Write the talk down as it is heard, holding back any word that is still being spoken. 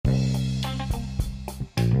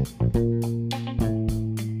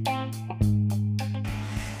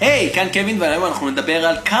היי, כאן קווין, והיום אנחנו נדבר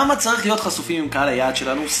על כמה צריך להיות חשופים עם קהל היעד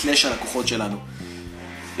שלנו, סלש הלקוחות שלנו.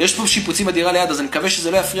 יש פה שיפוצים בדירה ליד, אז אני מקווה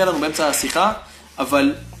שזה לא יפריע לנו באמצע השיחה,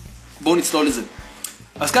 אבל בואו נצלול לזה.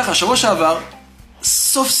 אז ככה, השבוע שעבר,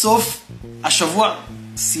 סוף סוף, השבוע,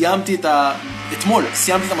 אתמול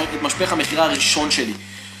סיימתי את משפך המחירה הראשון שלי.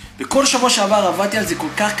 וכל שבוע שעבר עבדתי על זה כל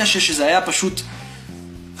כך קשה שזה היה פשוט,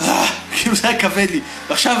 כאילו זה היה כבד לי.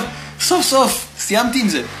 ועכשיו, סוף סוף, סיימתי עם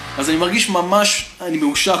זה. אז אני מרגיש ממש, אני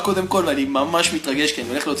מאושר קודם כל, ואני ממש מתרגש, כי אני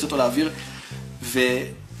הולך להוציא אותו לאוויר, ולא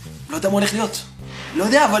יודע מה הולך להיות. לא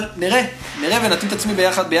יודע, אבל נראה ונתאים את עצמי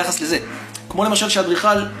ביחס לזה. כמו למשל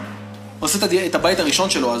שהאדריכל עושה את הבית הראשון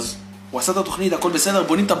שלו, אז הוא עשה את התוכנית, הכל בסדר,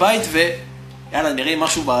 בונים את הבית, ויאללה, נראה אם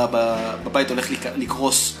משהו בבית הולך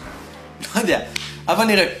לקרוס. לא יודע, אבל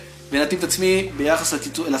נראה. ונתאים את עצמי ביחס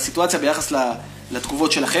לסיטואציה, ביחס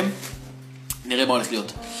לתגובות שלכם. נראה מה הולך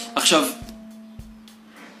להיות. עכשיו,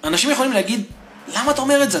 אנשים יכולים להגיד, למה אתה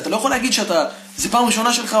אומר את זה? אתה לא יכול להגיד זה פעם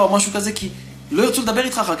ראשונה שלך או משהו כזה, כי לא ירצו לדבר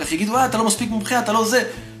איתך אחר כך, יגידו, אתה לא מספיק מומחה, אתה לא זה.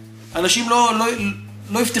 אנשים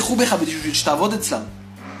לא יפתחו בך בשביל שתעבוד אצלם.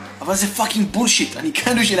 אבל זה פאקינג בולשיט. אני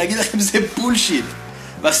כאן בשביל להגיד לכם, זה בולשיט.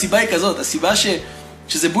 והסיבה היא כזאת, הסיבה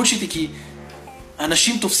שזה בולשיט היא כי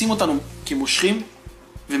אנשים תופסים אותנו כמושכים,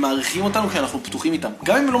 ומעריכים אותנו כשאנחנו פתוחים איתם.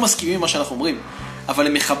 גם אם הם לא מסכימים עם מה שאנחנו אומרים, אבל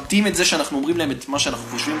הם מכבדים את זה שאנחנו אומרים להם את מה שאנחנו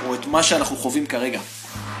חושבים, או את מה שאנחנו חווים כרגע.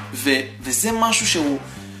 וזה משהו שהוא,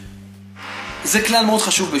 זה כלל מאוד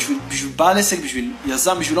חשוב בשביל בעל עסק, בשביל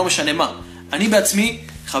יזם, בשביל לא משנה מה. אני בעצמי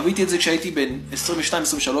חוויתי את זה כשהייתי בין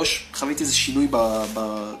 22-23, חוויתי איזה שינוי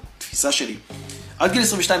בתפיסה שלי. עד גיל 22-23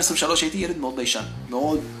 הייתי ילד מאוד ביישן,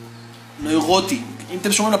 מאוד נוירוטי. אם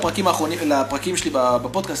אתם שומעים לפרקים שלי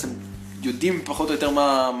בפודקאסט, אתם יודעים פחות או יותר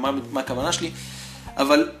מה הכוונה שלי,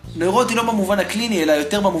 אבל נוירוטי לא במובן הקליני, אלא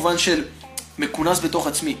יותר במובן של מכונס בתוך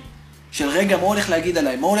עצמי. של רגע, מה הולך להגיד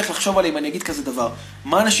עליי? מה הולך לחשוב עליי אם אני אגיד כזה דבר?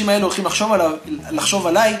 מה האנשים האלה הולכים לחשוב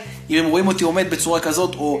עליי אם הם רואים אותי עומד בצורה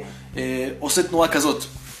כזאת או עושה תנועה כזאת?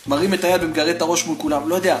 מרים את היד ומגרד את הראש מול כולם,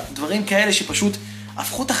 לא יודע, דברים כאלה שפשוט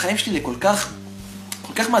הפכו את החיים שלי לכל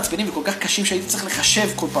כך מעצבנים וכל כך קשים שהייתי צריך לחשב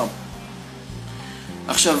כל פעם.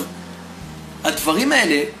 עכשיו, הדברים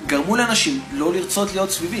האלה גרמו לאנשים לא לרצות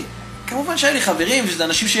להיות סביבי. כמובן שהיו לי חברים, וזה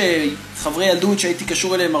אנשים חברי ילדות שהייתי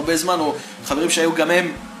קשור אליהם הרבה זמן, או חברים שהיו גם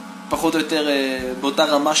הם פחות או יותר באותה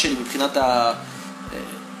רמה שלי מבחינת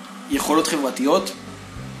היכולות חברתיות.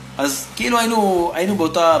 אז כאילו היינו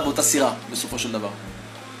באותה סירה בסופו של דבר.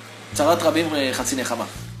 צרת רבים חצי נחמה.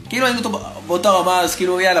 כאילו היינו באותה רמה, אז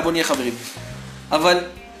כאילו יאללה בוא נהיה חברים. אבל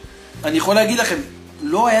אני יכול להגיד לכם,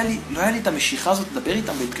 לא היה לי את המשיכה הזאת לדבר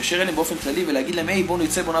איתם ולהתקשר אליהם באופן כללי ולהגיד להם, היי בוא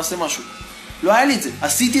נצא, בוא נעשה משהו. לא היה לי את זה.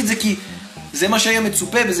 עשיתי את זה כי זה מה שהיה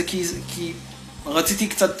מצופה, וזה כי רציתי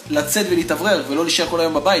קצת לצאת ולהתאוורר ולא להישאר כל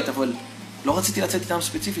היום בבית, אבל לא רציתי לצאת איתם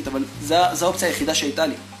ספציפית, אבל זו האופציה היחידה שהייתה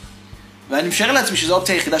לי. ואני משער לעצמי שזו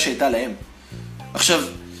האופציה היחידה שהייתה להם. עכשיו,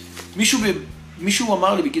 מישהו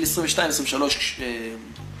אמר לי בגיל 22-23,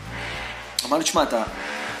 אמר לי, תשמע,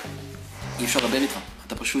 אי אפשר לדבר איתך,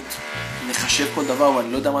 אתה פשוט מחשב כל דבר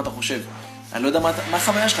ואני לא יודע מה אתה חושב. אני לא יודע מה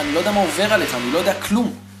החוויה שלך, אני לא יודע מה עובר עליך, אני לא יודע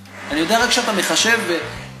כלום. אני יודע רק שאתה מחשב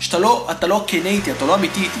ושאתה לא כנה איתי, אתה לא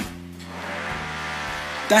אמיתי איתי.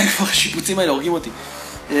 די, כבר השיפוצים האלה הורגים אותי.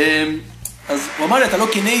 אז הוא אמר לי, אתה לא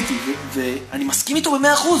כנה איתי, ואני מסכים איתו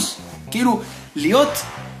ב100%. כאילו, להיות,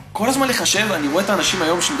 כל הזמן לחשב, אני רואה את האנשים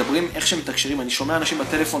היום שמדברים איך שהם מתקשרים, אני שומע אנשים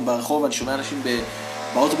בטלפון ברחוב, אני שומע אנשים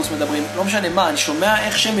באוטובוס מדברים, לא משנה מה, אני שומע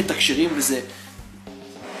איך שהם מתקשרים,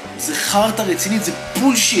 זה חרטה רצינית, זה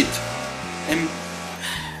בולשיט.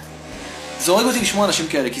 זה הורג אותי לשמוע אנשים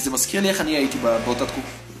כאלה, כי זה מזכיר לי איך אני הייתי באותה תקופה,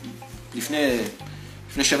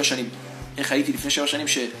 לפני 7 שנים. איך הייתי לפני 7 שנים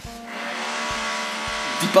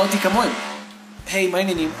שדיברתי כמוהם. היי, מה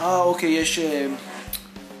העניינים? אוקיי,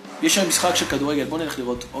 יש שם משחק של כדורגל, בוא נלך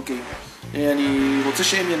לראות. אוקיי, אני רוצה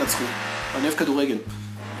שהם ינצחו. אני אוהב כדורגל.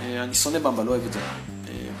 אני שונא במבה, לא אוהב את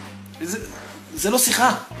זה. זה לא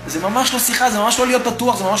שיחה. זה ממש לא שיחה, זה ממש לא להיות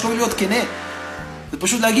פתוח, זה ממש לא להיות כנה. זה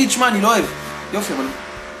פשוט להגיד, שמע, אני לא אוהב. יופי, אבל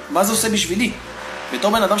מה זה עושה בשבילי?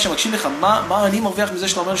 בתור בן אדם שמקשיב לך, מה אני מרוויח מזה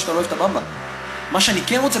שאתה אומר שאתה לא אוהב את הבמבה? מה שאני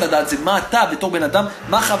כן רוצה לדעת זה מה אתה בתור בן אדם,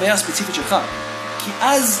 מה החוויה הספציפית שלך. כי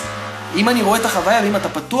אז, אם אני רואה את החוויה, ואם אתה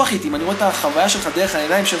פתוח איתי, אם אני רואה את החוויה שלך דרך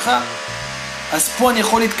העיניים שלך, אז פה אני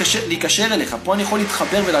יכול להיקשר אליך, פה אני יכול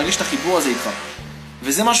להתחבר ולהרגיש את החיבור הזה איתך.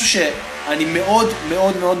 וזה משהו שאני מאוד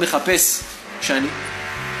מאוד מאוד מחפש,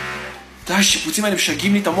 השיפוצים האלה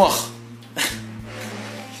משגעים לי את המוח.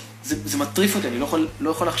 זה מטריף אותי, אני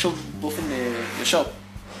לא יכול לחשוב באופן ישר.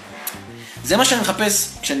 זה מה שאני מחפש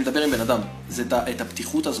כשאני מדבר עם בן אדם, זה את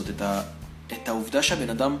הפתיחות הזאת, את העובדה שהבן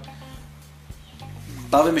אדם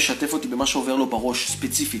בא ומשתף אותי במה שעובר לו בראש,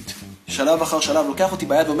 ספציפית. שלב אחר שלב, לוקח אותי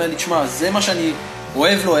ביד ואומר לי, תשמע, זה מה שאני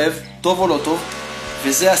אוהב, לא אוהב, טוב או לא טוב,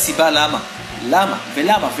 וזה הסיבה למה. למה,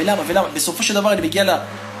 ולמה, ולמה, ולמה. בסופו של דבר אני מגיע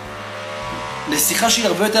לשיחה שהיא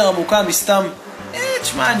הרבה יותר עמוקה מסתם,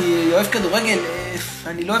 תשמע, אני אוהב כדורגל,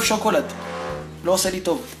 אני לא אוהב שוקולד. לא עושה לי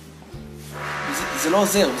טוב. זה לא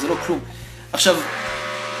עוזר, זה לא כלום. עכשיו,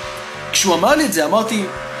 כשהוא אמר לי את זה, אמרתי,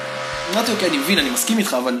 אוקיי, אני מבין, אני מסכים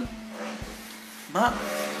איתך, אבל מה?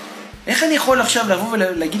 איך אני יכול עכשיו לבוא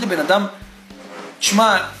ולהגיד לבן אדם,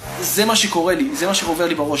 תשמע, זה מה שקורה לי, זה מה שעובר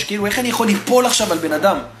לי בראש, כאילו, איך אני יכול ליפול עכשיו על בן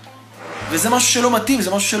אדם? וזה משהו שלא מתאים,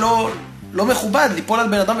 זה משהו שלא מכובד, ליפול על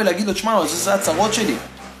בן אדם ולהגיד לו, תשמע, זה הצרות שלי,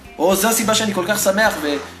 או זה הסיבה שאני כל כך שמח,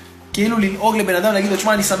 וכאילו לנהוג לבן אדם, להגיד לו,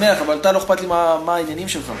 תשמע, אני שמח, אבל אתה לא אכפת לי מה העניינים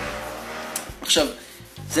שלך. עכשיו,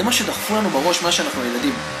 זה מה שדחפו לנו בראש, מה שאנחנו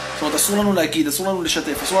ילדים. זאת אומרת, אסור לנו להגיד, אסור לנו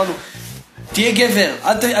לשתף, אסור לנו, תהיה גבר,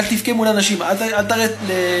 אל תבכה מול אנשים,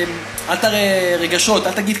 אל תראה רגשות,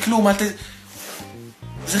 אל תגיד כלום,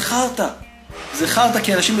 זה חרטה. זה חרטה,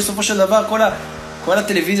 כי אנשים בסופו של דבר, כל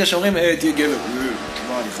הטלוויזיה שאומרים, תהיה גבר,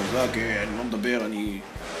 תשמע, אני חזק, אני לא מדבר,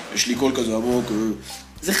 יש לי קול כזה עמוק.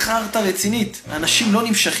 זה חרטה רצינית. אנשים לא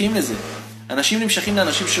נמשכים לזה. אנשים נמשכים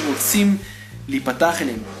לאנשים שרוצים להיפתח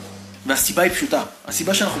אליהם. והסיבה היא פשוטה.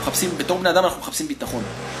 הסיבה שאנחנו מחפשים, בתור בני אדם אנחנו מחפשים ביטחון.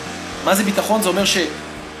 מה זה ביטחון? זה אומר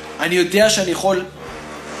שאני יודע שאני יכול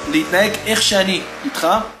להתנהג איך שאני איתך,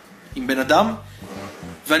 עם בן אדם,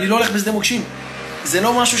 ואני לא הולך בשדה מוקשים. זה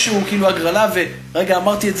לא משהו שהוא כאילו הגרלה, ורגע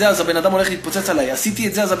אמרתי את זה, אז הבן אדם הולך להתפוצץ עליי. עשיתי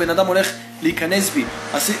את זה, אז הבן אדם הולך להיכנס בי.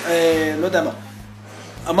 לא יודע מה.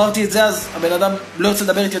 אמרתי את זה, אז הבן אדם לא יוצא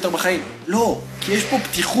לדבר איתי יותר בחיים. לא, כי יש פה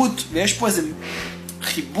פתיחות, ויש פה איזה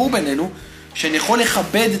חיבור בינינו, שאני יכול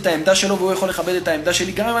לכבד את העמדה שלו, והוא יכול לכבד את העמדה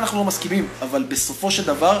שלי, גם אם אנחנו לא מסכימים. אבל בסופו של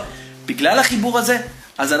דבר, בגלל החיבור הזה,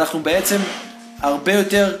 אז אנחנו בעצם הרבה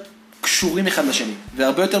יותר קשורים אחד לשני,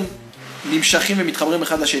 והרבה יותר נמשכים ומתחברים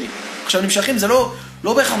אחד לשני. עכשיו, נמשכים זה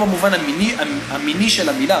לא בהכרח במובן המיני של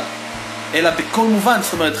המילה, אלא בכל מובן,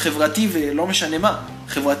 זאת אומרת, חברתי ולא משנה מה.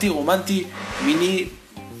 חברתי, רומנטי, מיני,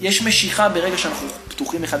 יש משיכה ברגע שאנחנו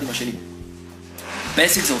פתוחים אחד עם השני.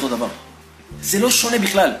 בעסק זה אותו דבר. זה לא שונה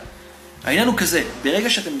בכלל. העניין הוא כזה, ברגע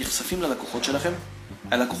שאתם נחשפים ללקוחות שלכם,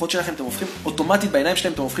 הלקוחות שלכם אתם הופכים, אוטומטית בעיניים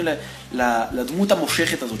שלהם אתם הופכים לדמות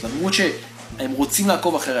המושכת הזאת, לדמות שהם רוצים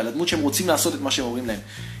לעקוב אחריה, לדמות שהם רוצים לעשות את מה שהם אומרים להם.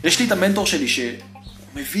 יש לי את המנטור שלי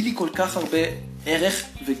שמביא לי כל כך הרבה ערך,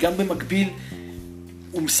 וגם במקביל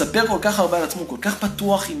הוא מספר כל כך הרבה על עצמו, כל כך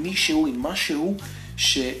פתוח עם מי שהוא, עם מה שהוא,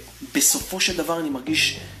 שבסופו של דבר אני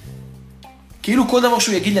מרגיש, כאילו כל דבר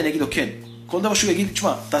שהוא יגיד לי אני אגיד לו כן. כל דבר שהוא יגיד לי,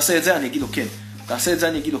 תשמע, תעשה את זה, אני אגיד לו כן. תעשה את זה,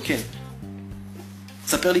 אני אגיד לו כן.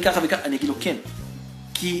 תספר לי ככה וככה, אני אגיד לו כן.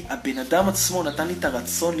 כי הבן אדם עצמו נתן לי את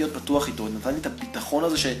הרצון להיות פתוח איתו, נתן לי את הביטחון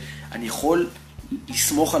הזה שאני יכול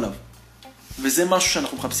לסמוך עליו. וזה משהו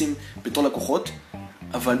שאנחנו מחפשים בתור לקוחות,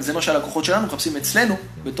 אבל זה מה שהלקוחות שלנו מחפשים אצלנו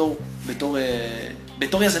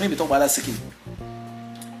בתור יזמים, בתור בעלי עסקים.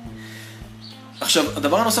 עכשיו,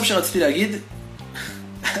 הדבר הנוסף שרציתי להגיד,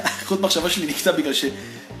 חוץ מחשבה שלי נקטע בגלל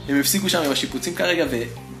שהם הפסיקו שם עם השיפוצים כרגע,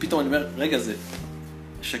 ופתאום אני אומר, רגע, זה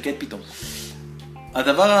שקט פתאום.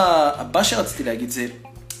 הדבר הבא שרציתי להגיד זה,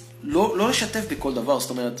 לא לשתף בכל דבר, זאת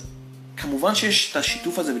אומרת, כמובן שיש את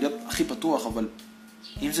השיתוף הזה ולהיות הכי פתוח, אבל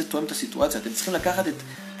אם זה תואם את הסיטואציה, אתם צריכים לקחת את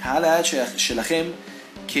קהל היעד שלכם,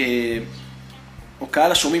 או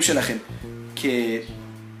קהל השומעים שלכם,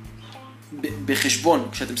 בחשבון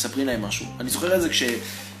כשאתם מספרים להם משהו. אני זוכר את זה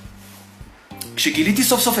כשגיליתי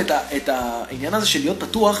סוף סוף את העניין הזה של להיות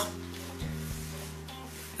פתוח,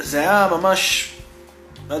 זה היה ממש,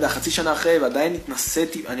 לא יודע, חצי שנה אחרי, ועדיין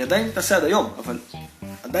התנסיתי, אני עדיין מתנסה עד היום, אבל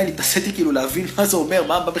עדיין התנסיתי כאילו להבין מה זה אומר,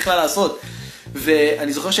 מה בכלל לעשות.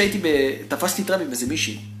 ואני זוכר תפסתי טרמפ עם איזה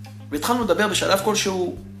מישהי, והתחלנו לדבר בשלב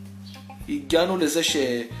כלשהו, הגענו לזה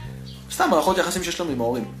סתם מערכות יחסים שיש לנו עם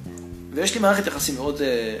ההורים. ויש לי מערכת יחסים מאוד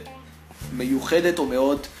מיוחדת או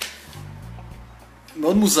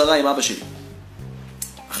מאוד מוזרה עם אבא שלי.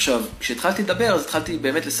 עכשיו, כשהתחלתי לדבר, אז התחלתי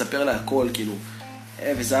באמת לספר לה הכל, כאילו,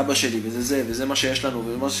 וזה אבא שלי, וזה זה, וזה מה שיש לנו,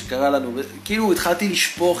 ומה שקרה לנו, כאילו התחלתי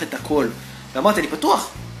לשפוך את הכל. ואמרתי, אני פתוח,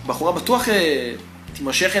 בחורה בטוח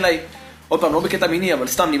תימשך אליי, עוד פעם, לא בקטע מיני, אבל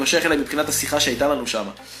סתם תימשך אליי מבחינת השיחה שהייתה לנו שם.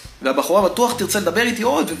 והבחורה בטוח תרצה לדבר איתי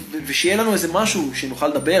עוד, ושיהיה לנו איזה משהו שנוכל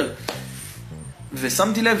לדבר.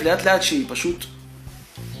 ושמתי לב לאט לאט שהיא פשוט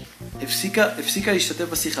הפסיקה להשתתף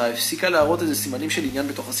בשיחה, הפסיקה להראות איזה סימנים של עניין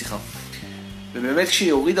בתוך השיחה. ובאמת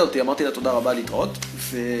כשהיא הורידה אותי, אמרתי לה תודה רבה להתראות,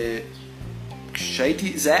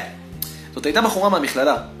 וכשהייתי, זאת הייתה בחורה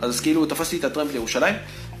מהמכללה, אז כאילו תפסתי את הטרמפ לירושלים,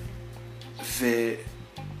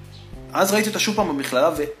 ואז ראיתי אותה שוב פעם במכללה,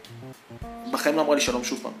 ובחיים לא אמרה לי שלום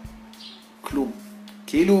שוב פעם. כלום.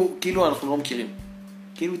 כאילו אנחנו לא מכירים.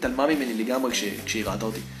 כאילו התעלמה ממני לגמרי כשהיא ראתה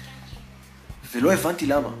אותי. ולא הבנתי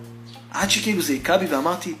למה. עד שכאילו זה יקע בי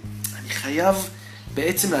ואמרתי, אני חייב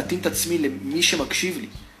בעצם להתאים את עצמי למי שמקשיב לי.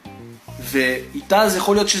 ואיתה זה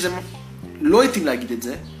יכול להיות שזה לא התאים להגיד את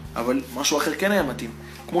זה, אבל משהו אחר כן היה מתאים.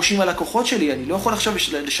 כמו שעם הלקוחות שלי, אני לא יכול עכשיו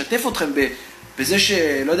לשתף אתכם בזה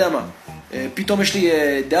שלא יודע מה, פתאום יש לי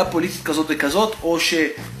דעה פוליטית כזאת וכזאת, או ש...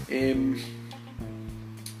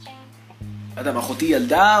 לא יודע מה, אחותי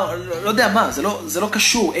ילדה, לא יודע מה, זה לא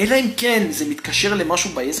קשור. אלא אם כן זה מתקשר למשהו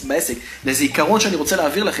בעסק, לאיזה עיקרון שאני רוצה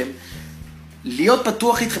להעביר לכם. להיות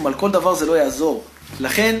פתוח איתכם על כל דבר זה לא יעזור.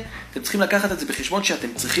 לכן, אתם צריכים לקחת את זה בחשבון שאתם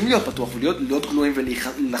צריכים להיות פתוח ולהיות גלויים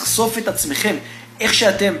ולחשוף את עצמכם איך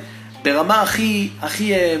שאתם ברמה הכי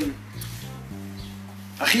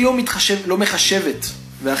לא מחשבת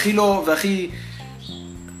והכי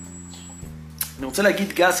אני רוצה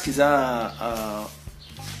להגיד גס כי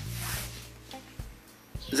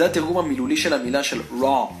זה התרגום המילולי של המילה של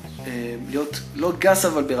raw, להיות לא גס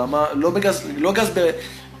אבל ברמה, לא גס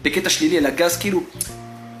בקטע שלילי, אלא גס כאילו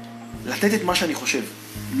לתת את מה שאני חושב.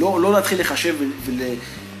 לא להתחיל לחשב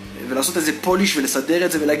ולעשות איזה פוליש ולסדר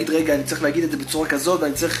את זה ולהגיד רגע אני צריך להגיד את זה בצורה כזאת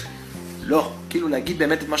ואני צריך, לא, כאילו להגיד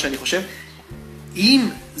באמת את מה שאני חושב. אם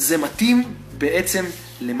זה מתאים בעצם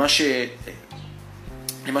למה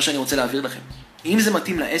שאני רוצה להעביר לכם. אם זה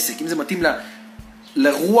מתאים לעסק, אם זה מתאים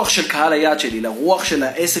לרוח של קהל היעד שלי, לרוח של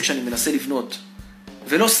העסק שאני מנסה לבנות,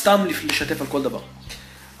 ולא סתם לשתף על כל דבר.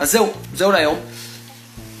 אז זהו להיום.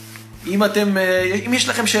 אם יש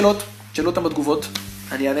לכם שאלות, שאלו אותם בתגובות,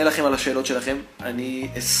 אני אענה לכם על השאלות שלכם. אני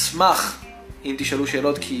אשמח אם תשאלו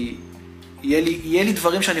שאלות, כי יהיה לי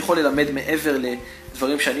דברים שאני יכול ללמד מעבר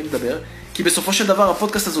לדברים שאני מדבר, כי בסופו של דבר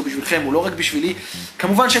הפודקאסט הזה הוא בשבילכם, הוא לא רק בשבילי.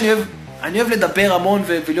 כמובן שאני אוהב לדבר המון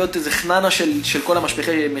ולהיות איזה חננה של כל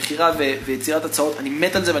המשפחי מחירה ויצירת הצעות. אני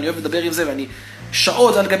מת על זה ואני אוהב לדבר עם זה, ואני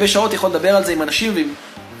שעות על גבי שעות יכול לדבר על זה עם אנשים ועם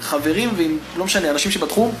חברים ועם, לא משנה, אנשים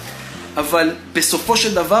שבתחום, אבל בסופו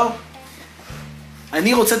של דבר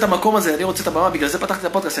אני רוצה את המקום הזה, אני רוצה את הבמה, בגלל זה פתחתי את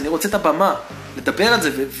הפודקאסט, אני רוצה את הבמה לדבר על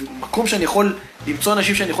זה, ומקום שאני יכול למצוא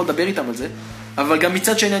אנשים שאני יכול לדבר איתם על זה, אבל גם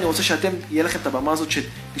מצד שני אני רוצה שאתם, יהיה לכם את הבמה הזאת של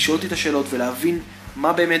לשאול אותי את השאלות ולהבין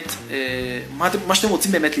מה באמת, מה שאתם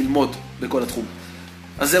רוצים באמת ללמוד בכל התחום.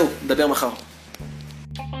 אז זהו, נדבר מחר.